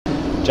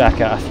Jack,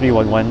 a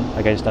 3-1 win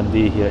against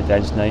Dundee here at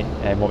Dens tonight.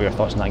 What were your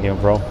thoughts on that game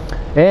overall?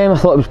 I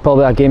thought it was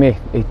probably a game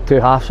of two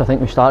halves. I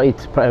think we started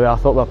pretty well. I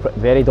thought we were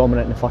very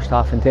dominant in the first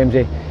half in terms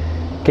of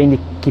kind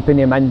of keeping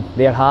them in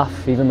their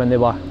half, even when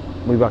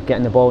we were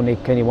getting the ball and they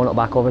kind of wanted it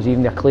back off us.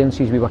 Even their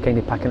clearances, we were kind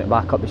of picking it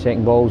back up the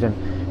second balls and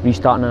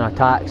restarting on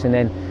attacks. And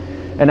then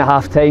in at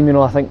half time,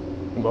 I think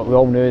we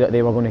all knew that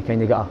they were going to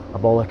kind of get a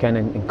bollock in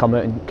and come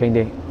out and kind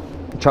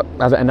of chuck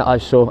everything at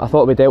us. So I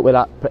thought we dealt with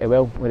that pretty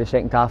well with the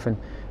second half, and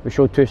we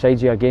showed two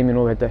sides of our game.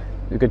 We had the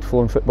good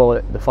flowing football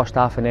at the first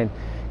half and then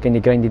kind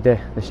of grinded the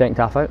second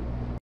half out.